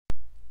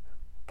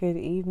Good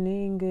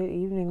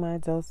evening, my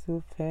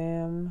Dosu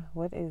fam.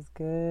 What is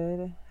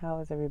good? How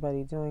is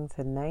everybody doing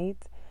tonight?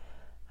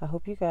 I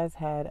hope you guys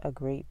had a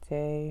great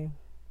day,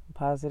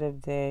 positive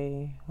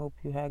day. Hope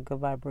you had good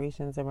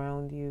vibrations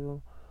around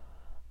you.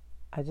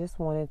 I just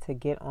wanted to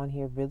get on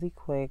here really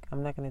quick.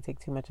 I'm not going to take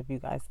too much of you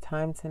guys'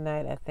 time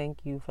tonight. I thank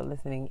you for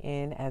listening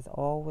in as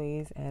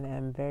always, and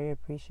I'm very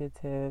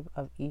appreciative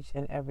of each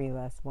and every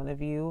last one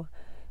of you.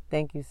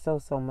 Thank you so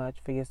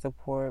much for your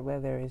support,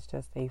 whether it's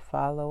just a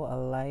follow, a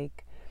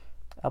like,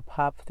 a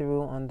pop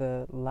through on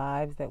the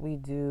lives that we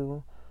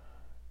do.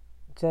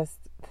 Just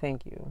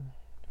thank you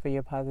for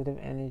your positive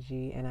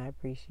energy, and I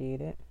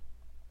appreciate it.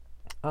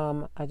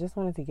 I just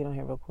wanted to get on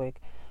here real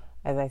quick.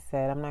 As I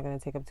said, I'm not going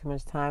to take up too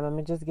much time. I'm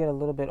going to just get a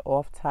little bit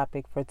off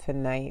topic for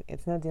tonight.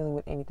 It's not dealing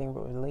with anything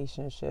but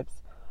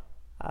relationships,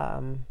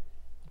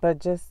 but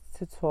just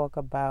to talk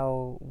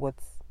about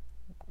what's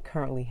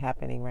currently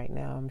happening right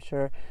now. I'm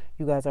sure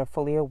you guys are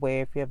fully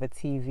aware, if you have a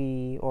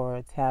TV or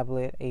a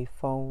tablet, a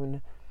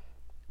phone,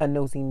 a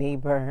nosy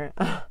neighbor.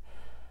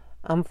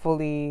 I'm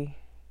fully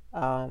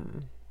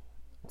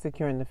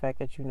secure in the fact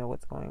that you know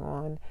what's going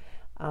on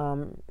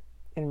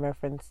in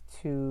reference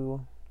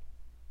to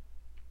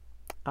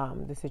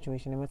the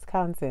situation in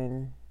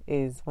Wisconsin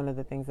is one of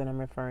the things that I'm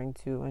referring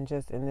to, and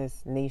just in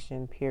this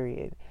nation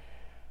period.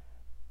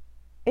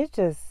 It's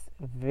just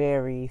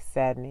very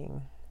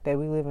saddening that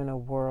we live in a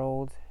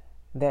world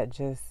that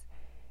just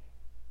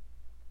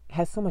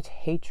has so much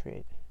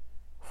hatred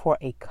for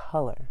a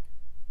color.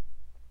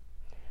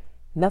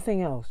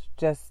 Nothing else,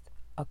 just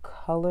a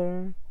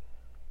color,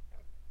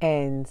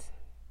 and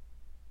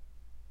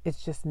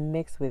it's just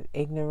mixed with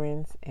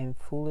ignorance and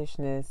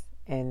foolishness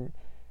and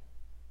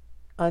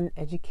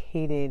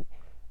uneducated,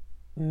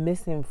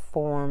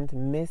 misinformed,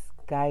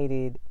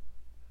 misguided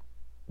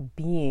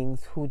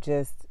beings who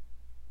just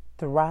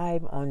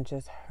thrive on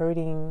just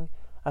hurting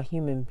a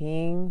human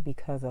being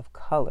because of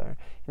color.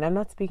 And I'm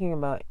not speaking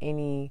about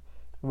any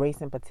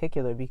race in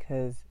particular,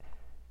 because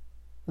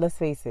let's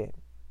face it,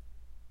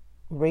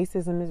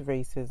 racism is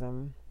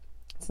racism.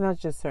 It's not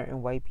just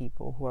certain white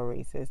people who are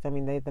racist. I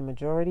mean, they're the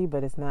majority,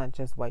 but it's not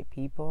just white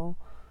people.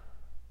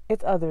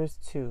 It's others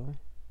too.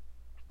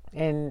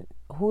 And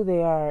who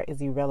they are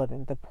is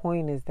irrelevant. The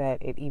point is that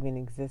it even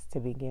exists to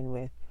begin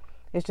with.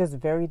 It's just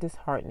very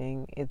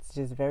disheartening. It's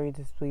just very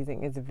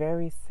displeasing. It's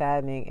very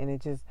saddening, and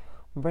it just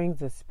brings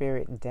the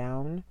spirit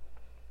down.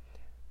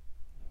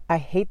 I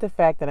hate the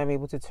fact that I'm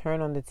able to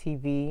turn on the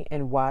TV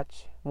and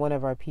watch one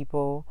of our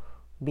people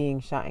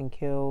being shot and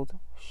killed,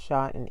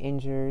 shot and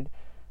injured,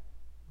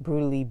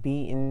 brutally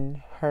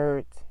beaten,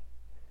 hurt,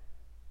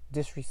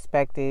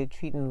 disrespected,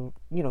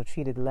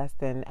 treated less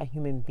than a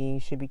human being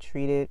should be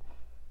treated.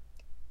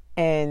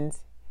 And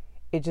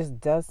it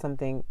just does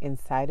something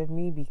inside of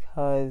me,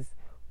 because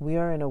we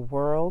are in a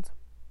world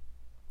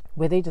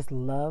where they just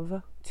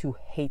love to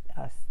hate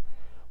us.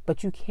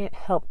 But you can't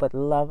help but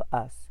love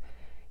us.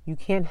 You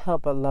can't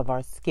help but love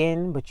our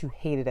skin, but you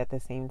hate it at the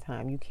same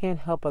time. You can't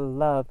help but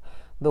love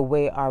the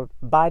way our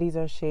bodies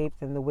are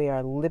shaped, and the way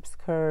our lips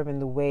curve,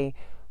 and the way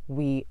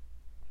we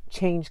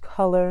change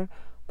color,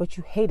 but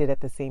you hate it at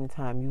the same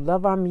time. You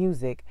love our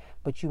music,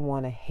 but you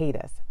want to hate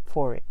us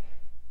for it.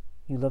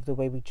 You love the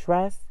way we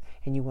dress,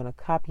 and you want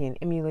to copy and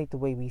emulate the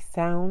way we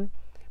sound,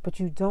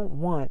 but you don't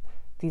want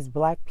these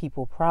black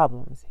people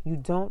problems. You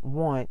don't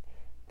want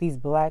these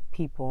black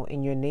people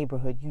in your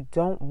neighborhood. You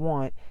don't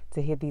want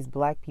to hear these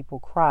black people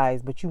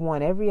cries, but you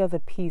want every other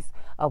piece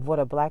of what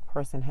a black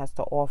person has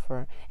to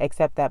offer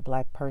except that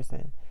black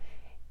person.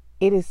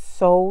 It is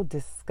so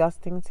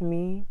disgusting to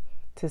me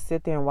to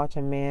sit there and watch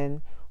a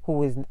man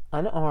who is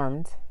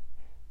unarmed,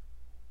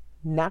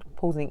 not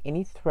posing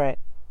any threat,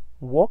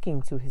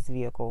 walking to his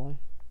vehicle,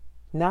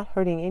 not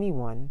hurting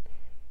anyone,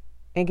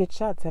 and get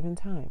shot 7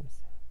 times.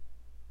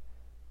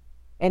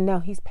 And now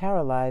he's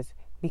paralyzed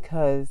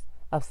because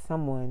of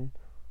someone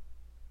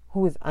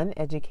who is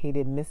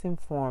uneducated,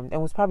 misinformed,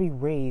 and was probably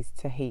raised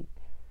to hate.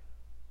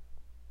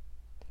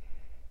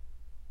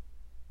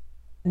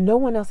 No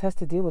one else has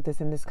to deal with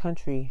this in this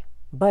country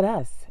but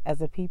us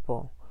as a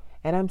people.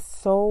 And I'm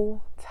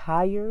so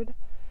tired.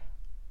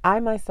 I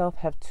myself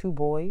have 2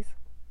 boys.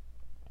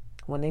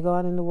 When they go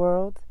out in the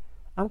world,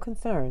 I'm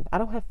concerned. I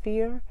don't have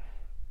fear,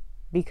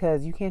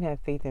 because you can't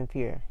have faith and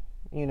fear.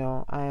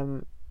 I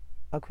am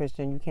a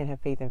Christian. You can't have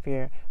faith and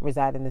fear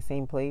reside in the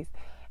same place.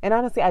 And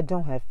honestly, I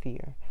don't have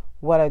fear.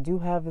 What I do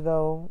have,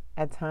 though,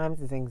 at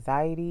times is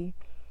anxiety.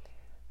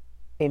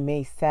 It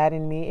may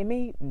sadden me. It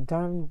may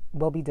darn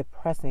well be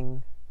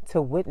depressing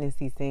to witness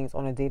these things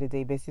on a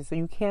day-to-day basis. So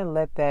you can't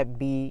let that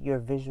be your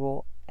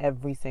visual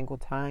every single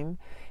time,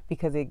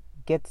 because it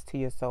gets to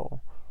your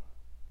soul.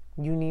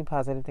 You need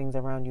positive things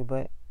around you.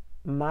 But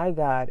my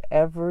God,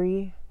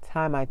 every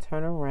time I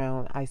turn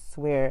around, I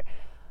swear,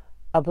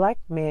 a black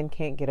man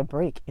can't get a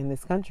break in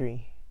this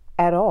country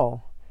at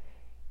all.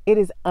 It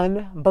is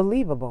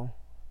unbelievable.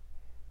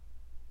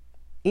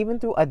 Even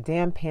through a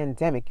damn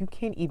pandemic, you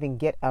can't even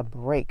get a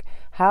break.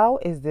 How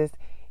is this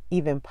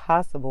even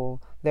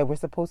possible, that we're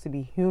supposed to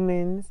be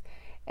humans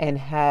and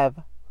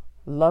have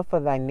love for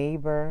thy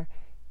neighbor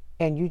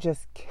and you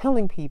just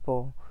killing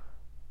people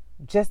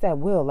just at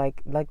will,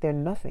 like they're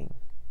nothing.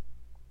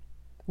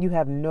 You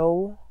have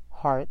no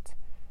heart,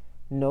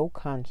 no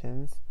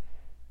conscience,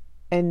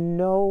 and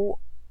no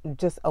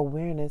just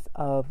awareness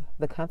of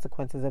the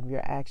consequences of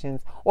your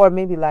actions, or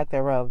maybe lack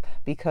thereof,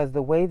 because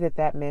the way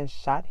that man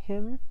shot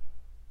him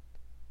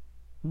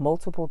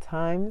multiple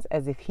times,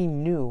 as if he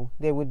knew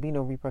there would be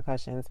no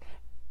repercussions,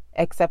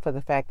 except for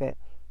the fact that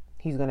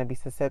he's going to be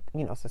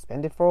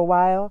suspended for a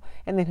while,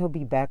 and then he'll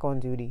be back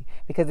on duty,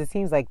 because it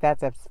seems like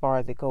that's as far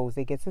as it goes.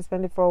 They get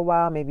suspended for a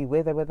while, maybe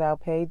with or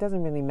without pay, it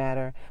doesn't really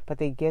matter, but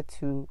they get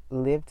to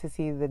live to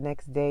see the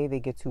next day, they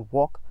get to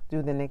walk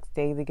through the next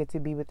day, they get to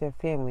be with their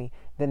family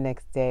the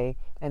next day,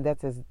 and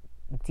that's as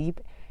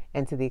deep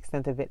and to the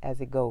extent of it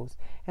as it goes.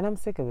 And I'm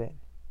sick of it.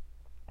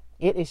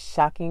 It is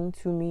shocking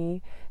to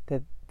me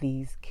that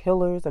these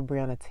killers of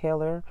Breonna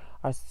Taylor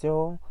are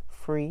still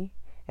free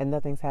and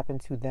nothing's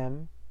happened to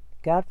them.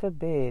 God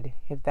forbid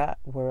if that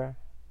were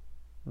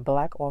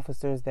black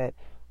officers that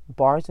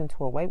barged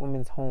into a white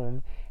woman's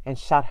home and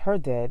shot her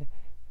dead,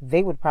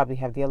 they would probably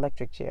have the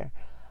electric chair.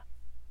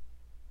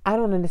 I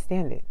don't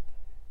understand it.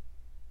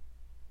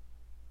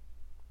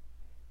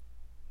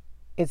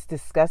 It's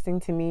disgusting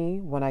to me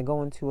when I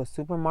go into a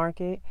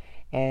supermarket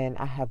and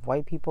I have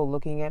white people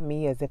looking at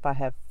me as if I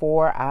have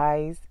 4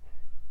 eyes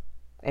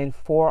and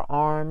 4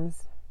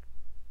 arms,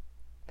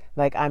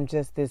 like I'm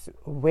just this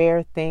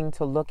rare thing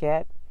to look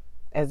at,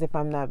 as if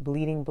I'm not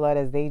bleeding blood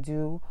as they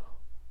do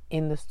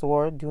in the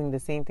store doing the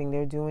same thing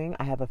they're doing.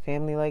 I have a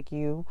family like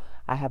you.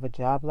 I have a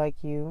job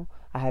like you.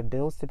 I have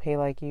bills to pay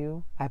like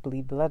you. I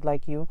bleed blood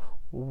like you.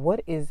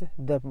 What is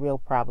the real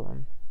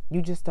problem?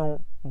 You just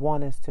don't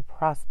want us to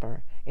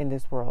prosper in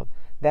this world.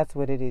 That's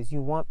what it is.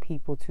 You want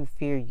people to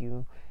fear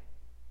you.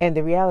 And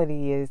the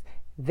reality is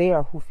they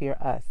are who fear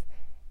us.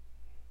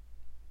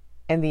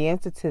 And the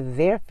answer to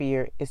their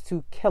fear is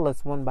to kill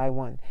us one by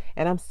one.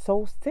 And I'm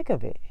so sick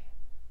of it.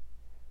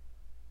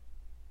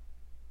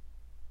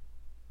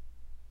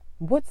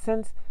 What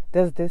sense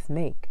does this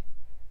make?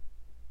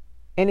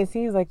 And it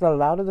seems like the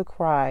louder the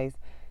cries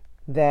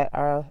that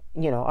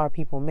our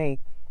people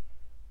make,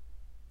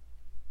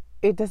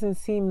 it doesn't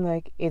seem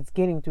like it's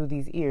getting through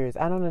these ears.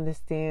 I don't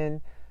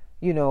understand.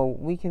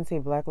 We can say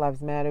Black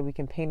Lives Matter. We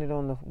can paint it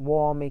on the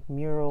wall, make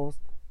murals.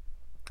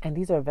 And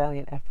these are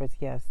valiant efforts,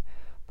 yes.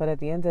 But at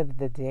the end of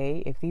the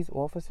day, if these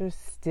officers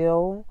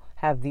still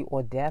have the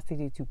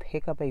audacity to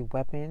pick up a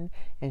weapon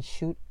and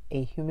shoot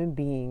a human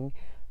being,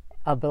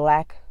 a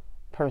black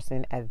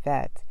person at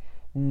that,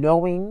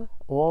 knowing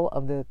all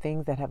of the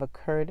things that have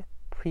occurred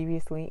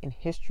previously in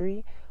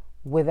history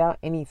without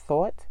any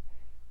thought,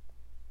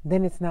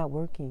 then it's not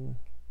working.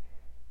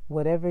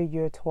 Whatever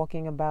you're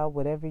talking about,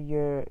 whatever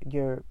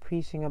you're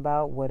preaching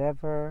about,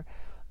 whatever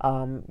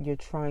you're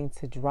trying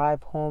to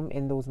drive home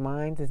in those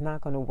minds is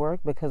not going to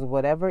work, because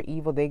whatever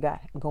evil they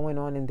got going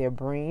on in their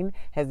brain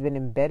has been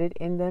embedded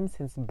in them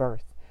since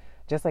birth.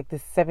 Just like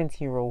this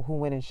 17-year-old who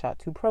went and shot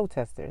 2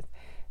 protesters.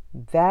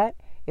 That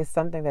is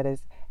something that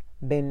has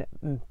been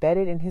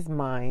embedded in his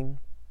mind,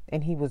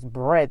 and he was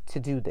bred to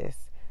do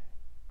this.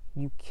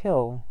 You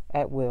kill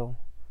at will.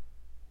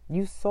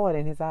 You saw it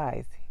in his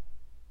eyes.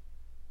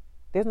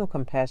 There's no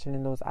compassion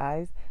in those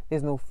eyes.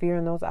 There's no fear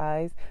in those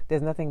eyes.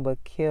 There's nothing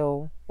but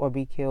kill or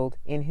be killed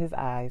in his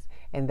eyes.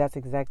 And that's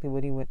exactly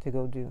what he went to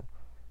go do.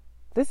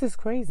 This is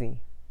crazy.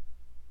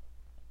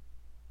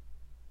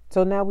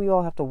 So now we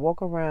all have to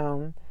walk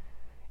around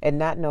and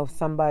not know if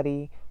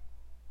somebody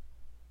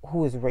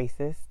who is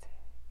racist,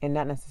 and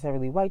not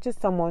necessarily white,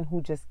 just someone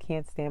who just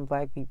can't stand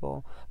black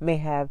people, may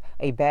have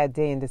a bad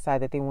day and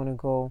decide that they want to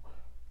go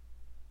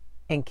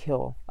and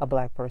kill a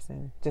black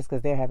person just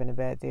because they're having a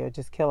bad day, or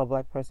just kill a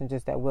black person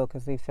just at will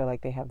because they feel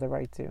like they have the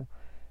right to.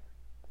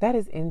 That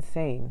is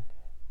insane.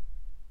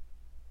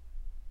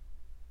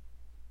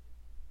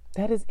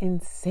 That is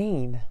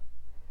insane.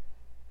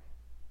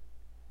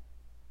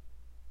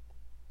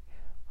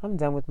 I'm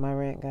done with my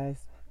rant,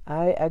 guys.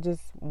 I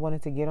just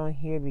wanted to get on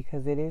here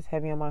because it is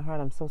heavy on my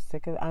heart. I'm so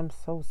sick of it. I'm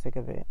so sick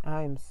of it.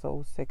 I am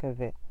so sick of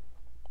it.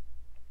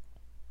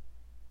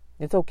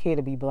 It's okay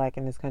to be black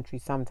in this country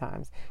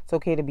sometimes. It's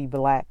okay to be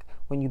black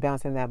when you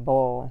bouncing that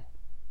ball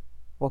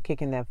or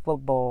kicking that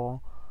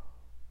football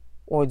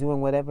or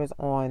doing whatever's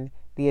on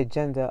the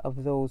agenda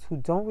of those who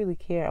don't really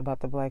care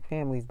about the black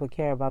families but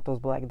care about those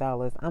black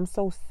dollars. I'm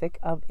so sick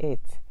of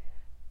it.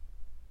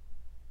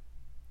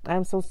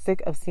 I'm so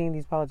sick of seeing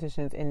these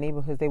politicians in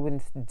neighborhoods they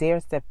wouldn't dare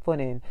step foot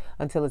in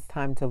until it's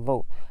time to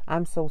vote.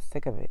 I'm so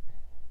sick of it.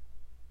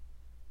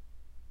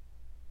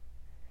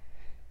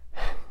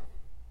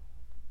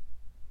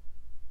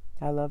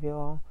 I love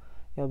y'all.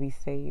 Y'all be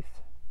safe.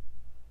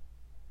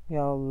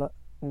 Y'all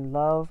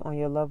love on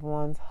your loved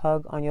ones.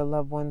 Hug on your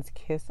loved ones.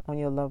 Kiss on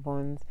your loved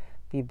ones.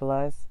 Be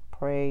blessed.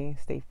 Pray.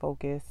 Stay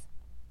focused.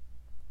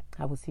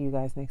 I will see you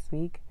guys next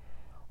week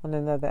on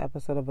another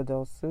episode of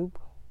Adult Soup.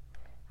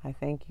 I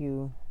thank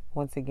you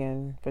once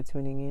again for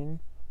tuning in,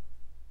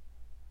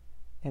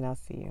 and I'll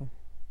see you.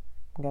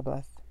 God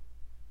bless.